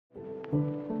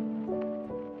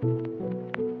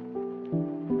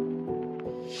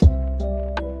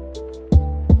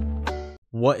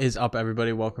What is up,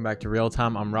 everybody? Welcome back to Real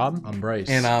Time. I'm Rob. I'm Bryce.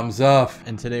 And I'm Zuff.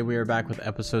 And today we are back with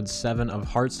episode 7 of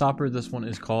Heartstopper. This one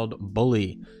is called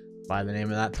Bully. By the name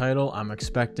of that title, I'm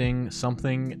expecting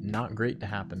something not great to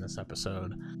happen this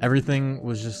episode. Everything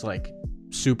was just like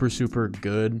super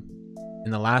good in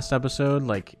the last episode.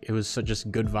 Like it was just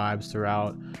good vibes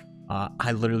throughout.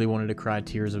 I literally wanted to cry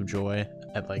tears of joy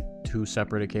at like 2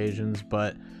 separate occasions,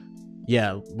 but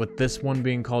yeah, with this one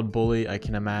being called Bully, I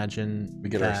can imagine we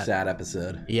get our sad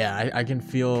episode. Yeah, I can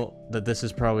feel that this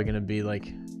is probably going to be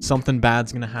like something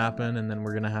bad's going to happen, and then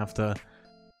we're going to have to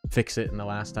fix it in the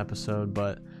last episode.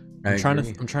 But I'm trying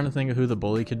to think of who the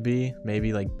bully could be.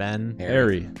 Maybe like Ben.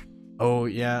 Harry. Oh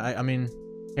yeah, I mean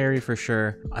Harry for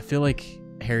sure. I feel like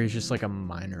Harry's just like a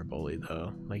minor bully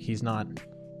though. Like he's not.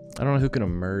 I don't know who can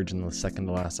emerge in the second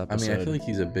to last episode. I mean, I feel like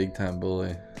he's a big time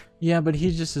bully. Yeah, but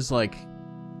he just is like.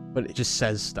 But it just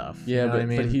says stuff. Yeah, you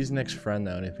know but he's Nick's friend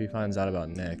though, and if he finds out about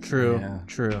Nick, true,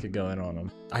 he could go in on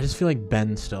him. I just feel like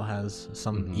Ben still has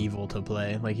some evil to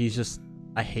play. Like he's just,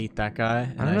 I hate that guy,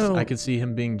 and I could see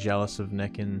him being jealous of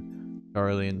Nick and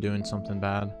Charlie and doing something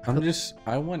bad.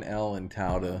 I want Elle and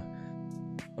Tao to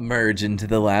emerge into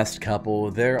the last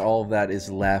couple. They're all that is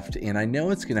left, and I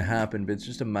know it's gonna happen, but it's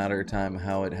just a matter of time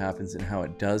how it happens and how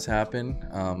it does happen.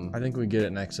 I think we get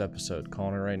it next episode.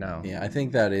 Calling it right now. Yeah, I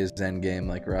think that is endgame,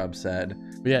 like Rob said.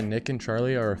 But yeah, Nick and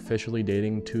Charlie are officially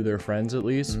dating to their friends at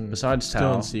least. Besides Tao,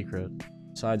 still in secret.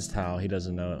 Besides Tao, he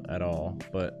doesn't know at all,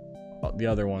 but the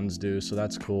other ones do, so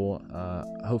that's cool.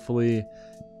 Hopefully,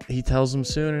 he tells them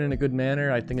soon and in a good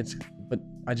manner. I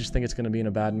just think it's gonna be in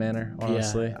a bad manner.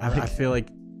 Honestly, yeah, I feel like.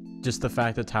 Just the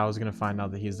fact that Tao's gonna find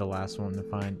out that he's the last one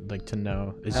to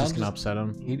know is just gonna upset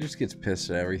him. He just gets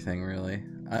pissed at everything, really.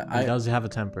 He does have a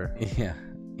temper. Yeah,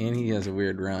 and he has a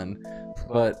weird run.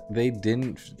 But we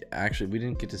didn't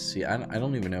get to see. I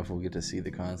don't even know if we'll get to see the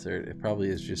concert. It probably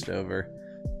is just over.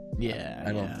 Yeah,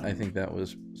 I think that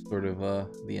was sort of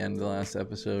the end of the last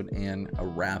episode and a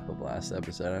wrap of last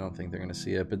episode. I don't think they're gonna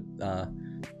see it, but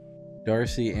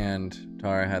Darcy and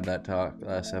Tara had that talk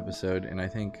last episode, and I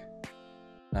think.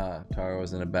 Tara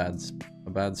was in a bad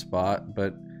spot,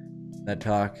 but that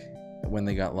talk when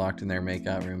they got locked in their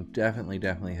makeout room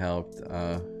definitely helped.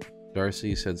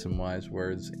 Darcy said some wise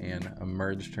words and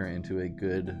emerged her into a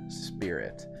good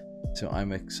spirit, so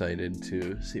I'm excited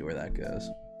to see where that goes.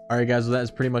 Alright guys, well that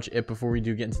is pretty much it before we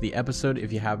do get into the episode.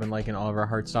 If you have been liking all of our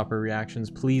Heartstopper reactions,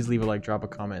 please leave a like, drop a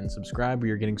comment, and subscribe. We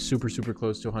are getting super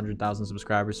close to 100,000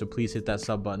 subscribers, so please hit that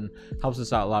sub button. Helps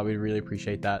us out a lot. We'd really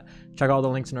appreciate that. Check out all the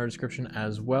links in our description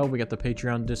as well. We got the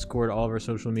Patreon, Discord, all of our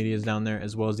social medias down there,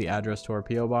 as well as the address to our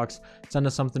P.O. box. Send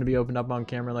us something to be opened up on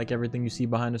camera like everything you see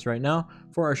behind us right now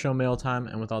for our show mail time.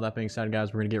 And with all that being said, guys,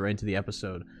 we're going to get right into the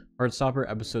episode.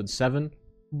 Heartstopper, episode 7,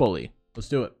 Bully. Let's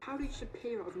do it. How did you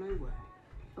appear out of nowhere?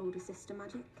 Older sister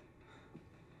magic.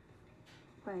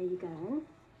 Where are you going?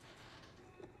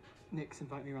 Nick's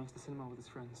invited me around to the cinema with his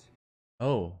friends.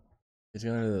 Oh, he's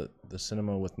going to the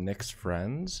cinema with Nick's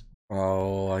friends?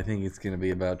 Oh, I think it's gonna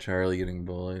be about Charlie getting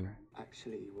bullied.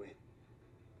 Actually,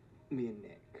 me and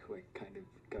Nick, we're kind of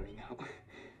going out.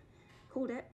 Called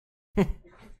it.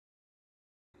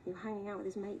 You're hanging out with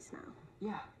his mates now.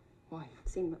 Yeah, why?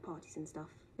 Seen them at parties and stuff.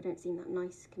 They don't seem that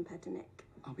nice compared to Nick.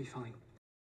 I'll be fine.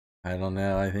 I don't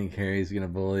know. I think Harry's gonna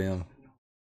bully him.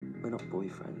 We're not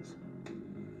boyfriends.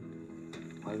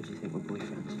 Why would you think we're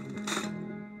boyfriends?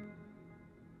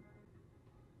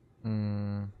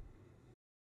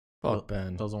 Fuck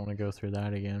Ben. Doesn't want to go through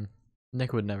that again.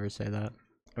 Nick would never say that.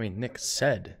 I mean, Nick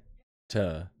said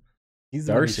to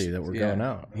Darcy that we're going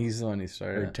out. He's the one who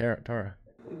started. Or Tara.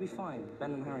 We'll be fine.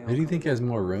 Ben and Harry. Who do you think has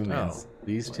more romance?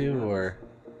 These two or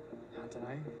I don't know.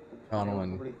 Connell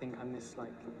and probably think I'm this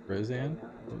like Roseanne?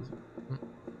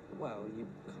 Well, you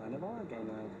kind of are a gay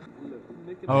man.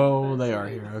 Oh, they are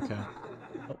here. Okay.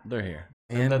 Oh, they're here.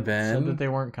 And Said Ben. that they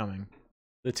weren't coming.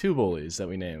 The 2 bullies that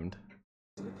we named.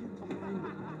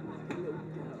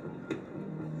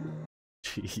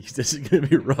 Jeez, this is gonna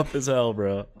be rough as hell,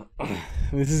 bro.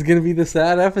 This is gonna be the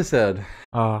sad episode.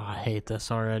 Oh, I hate this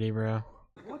already, bro.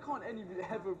 Why can't anyone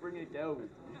ever bring a girl with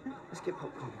you? Let's get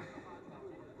popcorn.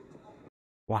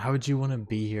 Why would you want to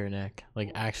be here, Nick?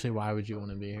 Like, actually, why would you want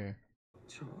to be here?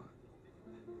 Char.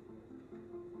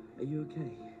 Are you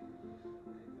okay?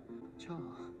 Char.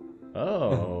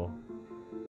 Oh.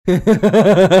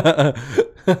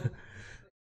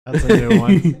 That's a new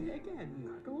one. Say it again.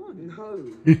 Go on.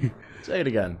 No. Say it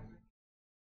again.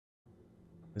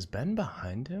 Is Ben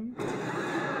behind him?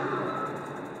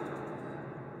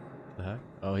 The heck?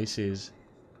 Oh, he sees.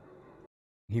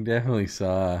 He definitely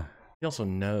saw. He also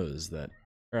knows that,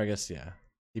 or I guess, yeah,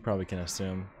 he probably can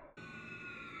assume.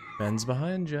 Ben's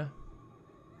behind you.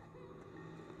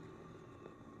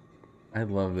 I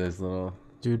love this little.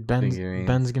 Dude, Figurines.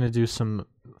 Ben's gonna do some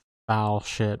foul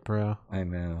shit, bro. I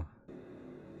know.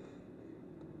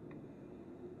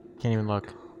 Can't even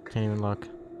look. Can't even look.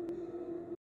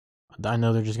 I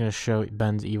know they're just gonna show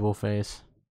Ben's evil face.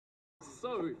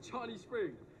 So, Charlie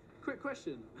Spring, quick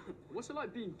question. What's it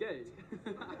like being gay?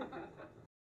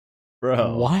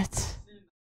 Bro. What?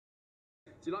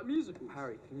 Do you like musicals?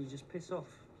 Harry, can you just piss off,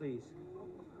 please?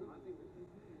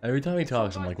 Every time he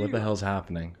talks, I'm like, what the hell's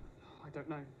happening? I don't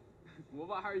know. What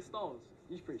about Harry Styles?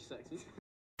 He's pretty sexy.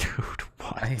 Dude,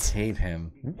 what? I hate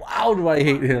him. Wow, do I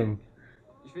hate him?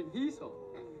 You think he's hot?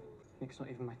 Nick's not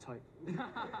even my type.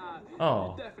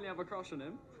 Oh. You definitely have a crush on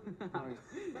him. No.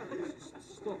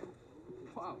 Stop.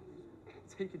 Wow.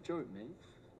 Take a joke, mate.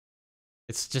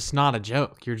 It's just not a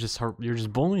joke. You're just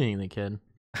bullying the kid.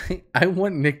 I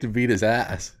want Nick to beat his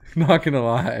ass. Not gonna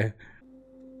lie.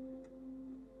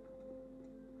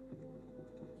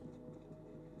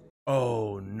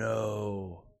 Oh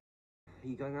no. Are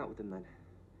you going out with him then?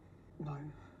 No.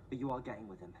 But you are getting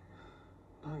with him?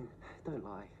 No. Don't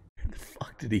lie. Where the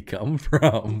fuck did he come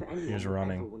from? He was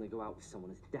running. I want to go out with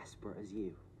someone as desperate as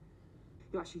you.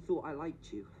 You actually thought I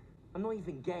liked you. I'm not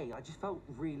even gay. I just felt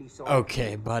really sorry.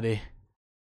 Okay, buddy.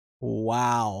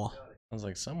 Wow. I was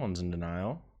like, someone's in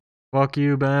denial. Fuck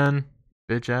you, Ben.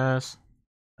 Bitch ass.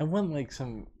 I want like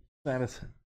some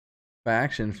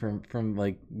satisfaction from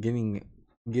like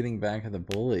getting back at the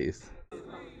bullies.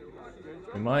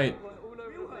 We might.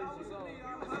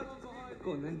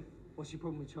 Go on then. What's your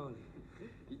problem with Charlie?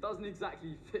 He doesn't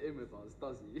exactly fit in with us,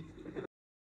 does he?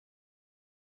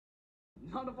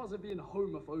 None of us are being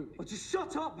homophobic. Oh, just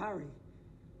shut up, Harry.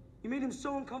 You made him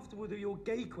so uncomfortable with your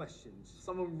gay questions.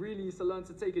 Someone really needs to learn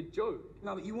to take a joke.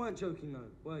 No, but you weren't joking though,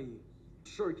 were you?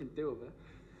 Sure, he can deal with it.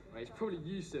 Right, he's probably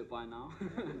used to it by now.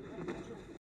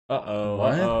 Uh-oh.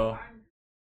 What? Uh-oh.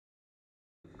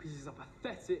 Because he's a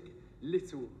pathetic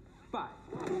little fat.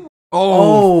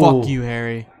 Oh, fuck you,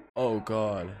 Harry. Oh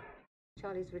god.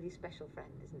 Charlie's really special friend,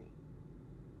 isn't he?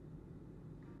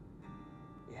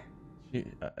 Yeah.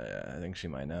 I think she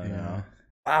might know Yeah. now.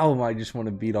 Wow, I just want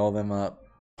to beat all them up.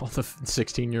 All the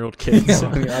 16-year-old kids.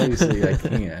 I mean, obviously, I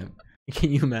can't.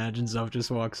 Can you imagine Zuff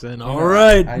just walks in? All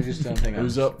right. I just don't think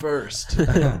Who's up first?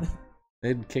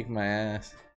 They'd kick my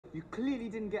ass. You clearly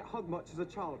didn't get hugged much as a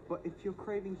child, but if you're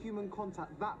craving human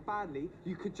contact that badly,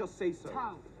 you could just say so.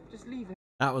 Tal, just leave it.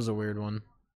 That was a weird one.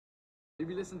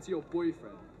 Maybe listen to your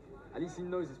boyfriend. At least he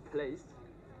knows his place.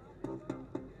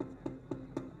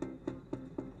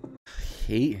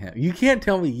 Hate him. You can't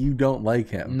tell me you don't like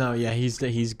him. No, yeah,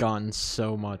 he's gotten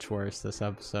so much worse this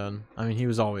episode. I mean, he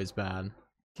was always bad.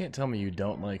 Can't tell me you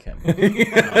don't like him.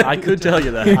 I could tell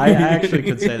you that. I actually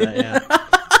could say that, yeah.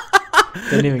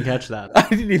 Didn't even catch that. I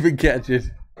didn't even catch it.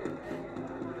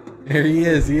 There he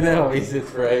is. You know he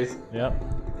sits Bryce. Yep.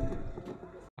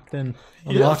 Locked in.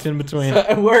 I'm locked in between.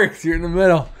 It works. You're in the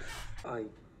middle. I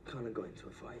kind of got into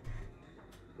a fight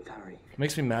with Harry.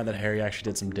 Makes me mad that Harry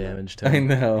actually did some damage to I him.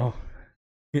 know.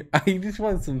 I just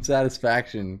want some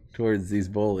satisfaction towards these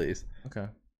bullies. Okay.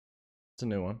 It's a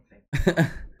new one.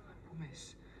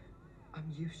 Promise. I'm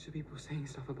used to people saying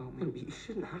stuff about No, me. but you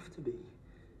shouldn't have to be.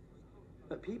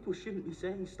 Like, people shouldn't be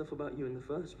saying stuff about you in the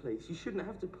first place. You shouldn't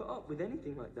have to put up with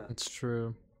anything like that. It's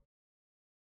true.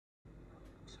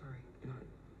 Sorry. No.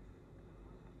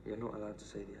 You're not allowed to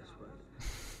say the S word.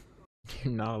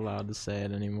 You're not allowed to say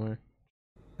it anymore.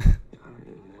 I don't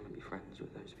even want to be friends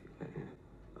with those people anymore.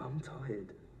 I'm tired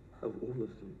of all of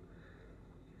them.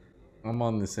 I'm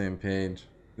on the same page.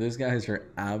 Those guys are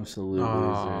absolute losers.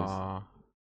 Aw.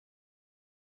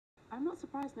 I'm not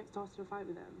surprised Nick started a fight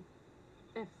with him.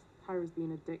 If Harry was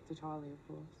being a dick to Charlie, of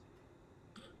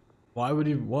course. Why would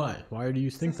he? What? Why do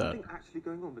you think Is that? there something actually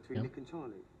going on between Yep. Nick and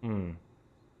Charlie? Hmm.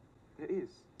 It is.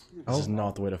 This is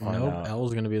not the way to find Nope. out.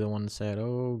 Elle's gonna be the one to say it.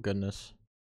 Oh goodness.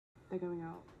 They're going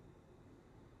out.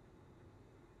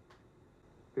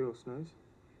 Who else knows?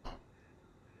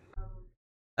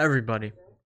 Everybody.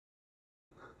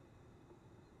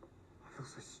 I feel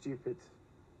so stupid.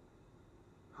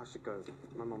 I should go.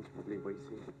 My mom's probably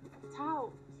waiting.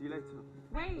 Tal, See you later.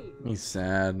 wait! He's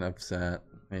sad, upset,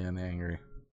 and angry.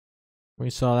 We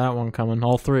saw that one coming.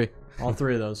 All three. All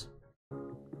three of those.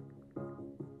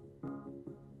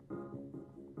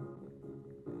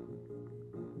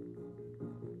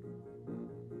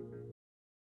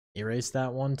 Erase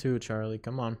that one too, Charlie.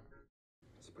 Come on.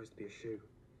 It's supposed to be a shoe.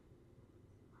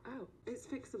 Oh, it's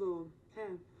fixable.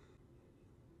 Here.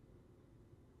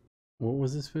 What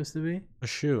was it supposed to be? A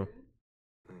shoe.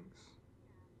 Thanks.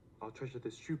 I'll treasure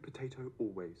this shoe potato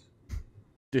always.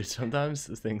 Dude, sometimes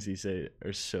the things he say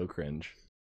are so cringe.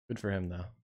 Good for him though.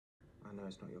 I know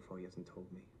it's not your fault he hasn't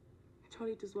told me.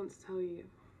 Charlie does want to tell you.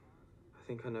 I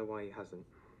think I know why he hasn't.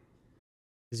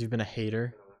 Because you've been a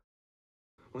hater.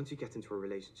 Once you get into a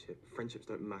relationship, friendships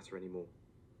don't matter anymore.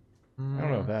 I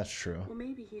don't know if that's true. Or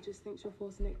maybe he just thinks you'll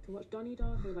force Nick to watch Donnie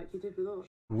Darko like you did with us.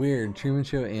 Weird. Truman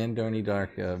Show and Donnie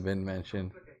Darko have been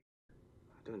mentioned.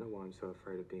 I don't know why I'm so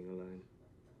afraid of being alone.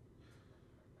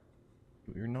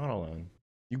 You're not alone.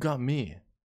 You got me.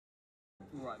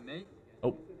 Right, mate.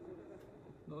 Oh.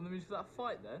 Not in the mood for that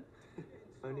fight then?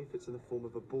 Only if it's in the form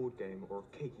of a board game or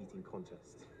a cake eating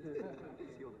contest.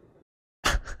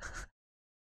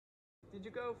 Did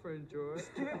your girlfriend draw it?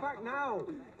 Give it back now!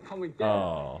 Come and get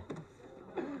Oh.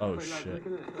 Oh shit.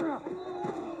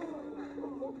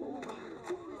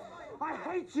 I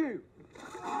hate you!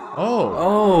 Oh.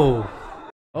 Oh.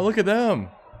 Oh, look at them.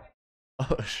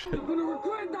 Oh shit. You're gonna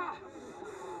regret that!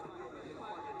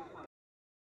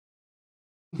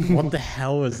 What the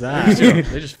hell was that? They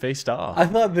just faced off. I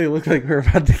thought they looked like we were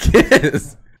about to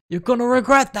kiss. You're gonna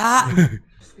regret that.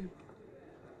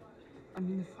 I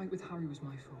mean, the fight with Harry was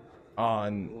my fault. Oh,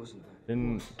 and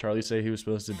didn't Charlie say he was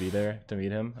supposed to be there to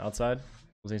meet him outside?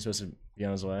 Wasn't he supposed to be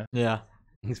on his way? Yeah.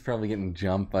 He's probably getting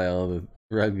jumped by all the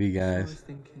rugby I was guys.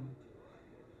 thinking,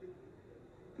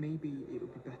 maybe it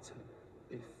would be better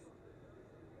if...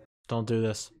 Don't do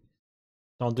this.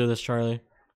 Don't do this, Charlie.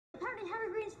 Apparently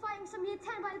Harry Green's fighting some year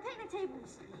 10 by the picnic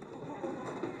tables.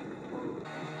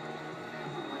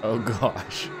 Oh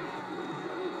gosh.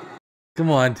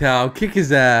 Come on, Tao. Kick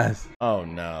his ass. Oh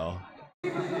no.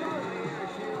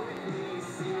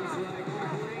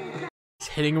 He's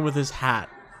hitting him with his hat.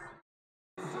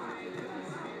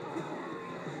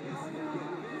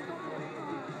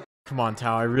 Come on,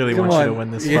 Tao. I really Come want on. you to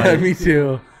win this Yeah, fight. me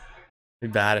too. Be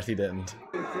bad if he didn't.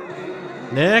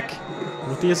 Nick,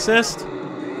 with the assist.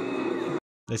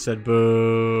 They said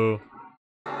boo.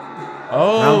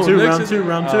 Oh, round two.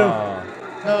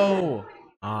 No.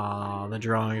 Ah, the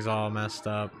drawing's all messed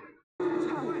up. What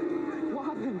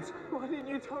happened? Why didn't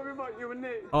you tell me about you and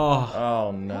Nick? Oh,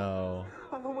 Oh no.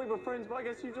 I thought we were friends, but I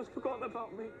guess you've just forgotten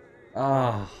about me.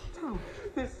 Oh. Tom,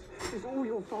 this is all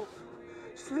your fault.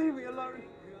 Just leave me alone.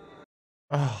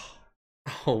 Oh.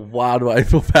 Oh, wow, do I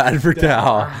feel bad for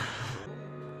Tao.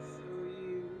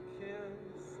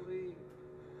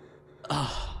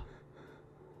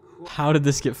 how did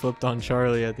this get flipped on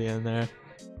Charlie at the end there?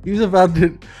 He was about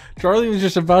to... Charlie was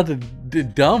just about to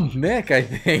dump Nick, I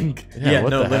think. Yeah,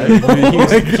 what no, the literally, heck? he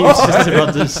was Oh my he was just God.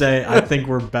 about to say, "I think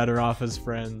we're better off as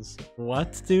friends."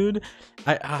 What, dude?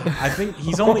 I think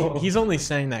he's only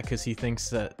saying that because he thinks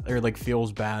that, or like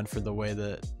feels bad for the way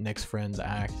that Nick's friends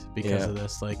act because Yeah. of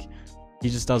this. Like, he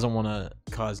just doesn't want to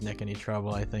cause Nick any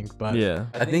trouble, I think. But Yeah.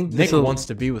 I think Nick this wants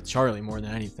to be with Charlie more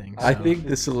than anything. I so. think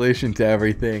the solution to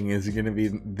everything is going to be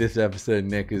this episode.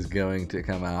 Nick is going to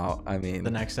come out. I mean,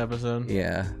 the next episode.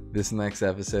 yeah, this next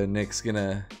episode, Nick's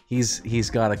gonna he's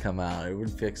got to come out. It would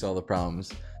fix all the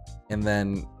problems, and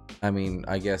then I mean,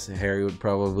 I guess Harry would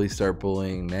probably start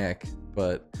bullying Nick,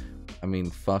 but I mean,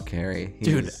 fuck Harry.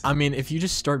 Dude, I mean, if you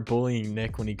just start bullying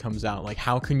Nick when he comes out, like,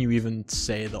 how can you even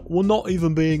say that we're not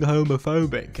even being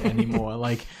homophobic anymore?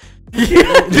 Like,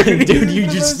 dude, you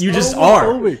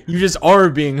just are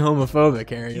being homophobic,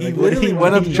 Harry. He Like, what literally do you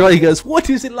went up to mean? Charlie. He goes, "What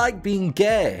is it like being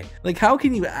gay?" Like, how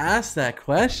can you ask that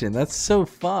question? That's so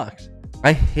fucked.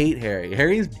 I hate Harry.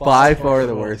 Harry's by far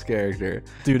the worst character.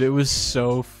 Dude, it was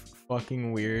so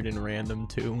fucking weird and random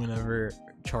too. Whenever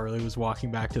Charlie was walking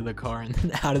back to the car, and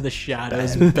then out of the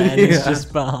shadows, Ben is Yeah.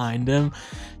 just behind him.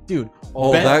 Dude,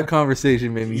 Oh, Ben- that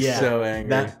conversation made me Yeah, so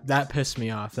angry. That pissed me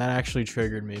off. That actually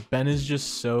triggered me. Ben is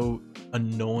just so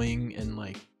annoying and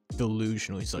like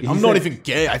delusional. He's like, He I'm said- not even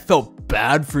gay. I felt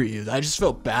bad for you. I just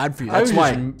felt bad for you. I That's was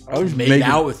why just- I I was made making-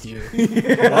 out with you.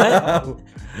 Yeah. What?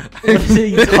 What are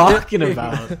you talking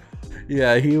about?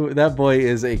 Yeah, that boy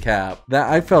is a cap. That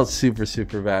I felt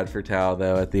super bad for Tao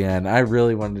though at the end. I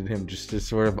really wanted him just to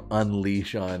sort of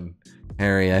unleash on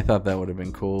Harry. I thought that would have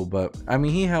been cool, but I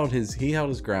mean, he held his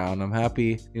ground. I'm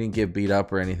happy he didn't get beat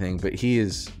up or anything, but he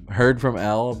has heard from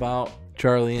Elle about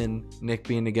Charlie and Nick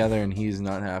being together, and he's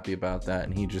not happy about that,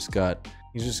 and he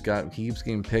keeps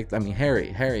getting picked. I mean,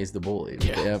 Harry's the bully.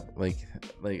 Yeah. Yep,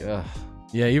 like ugh.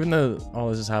 Yeah, even though all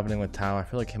this is happening with Tao, I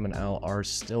feel like him and Elle are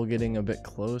still getting a bit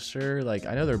closer. Like,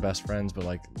 I know they're best friends, but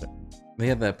like, They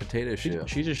had that potato she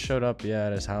shoot. just showed up,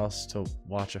 at his house to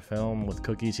watch a film with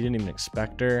cookies. He didn't even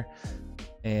expect her.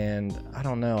 And I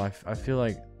don't know. I feel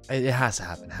like it has to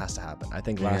happen. It has to happen. I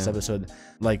think last Yeah. episode,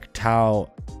 like,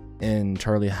 Tao and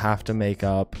Charlie have to make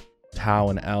up. Tao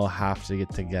and Elle have to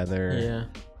get together.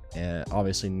 Yeah. And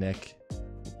obviously Nick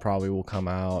probably will come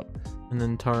out. And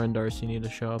then Tara and Darcy need to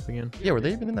show up again. Yeah, were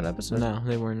they even in that episode? No,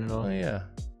 they weren't at all. Oh yeah.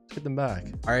 Let's get them back.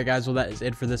 All right, guys. Well, that is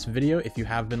it for this video. If you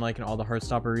have been liking all the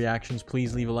Heartstopper reactions,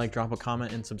 please leave a like, drop a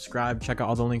comment, and subscribe. Check out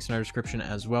all the links in our description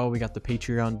as well. We got the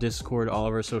Patreon, Discord, all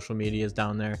of our social medias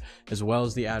down there, as well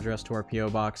as the address to our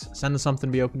PO box. Send us something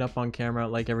to be opened up on camera,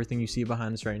 like everything you see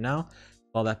behind us right now.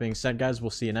 All that being said, guys,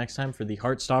 we'll see you next time for the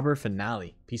Heartstopper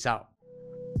finale. Peace out.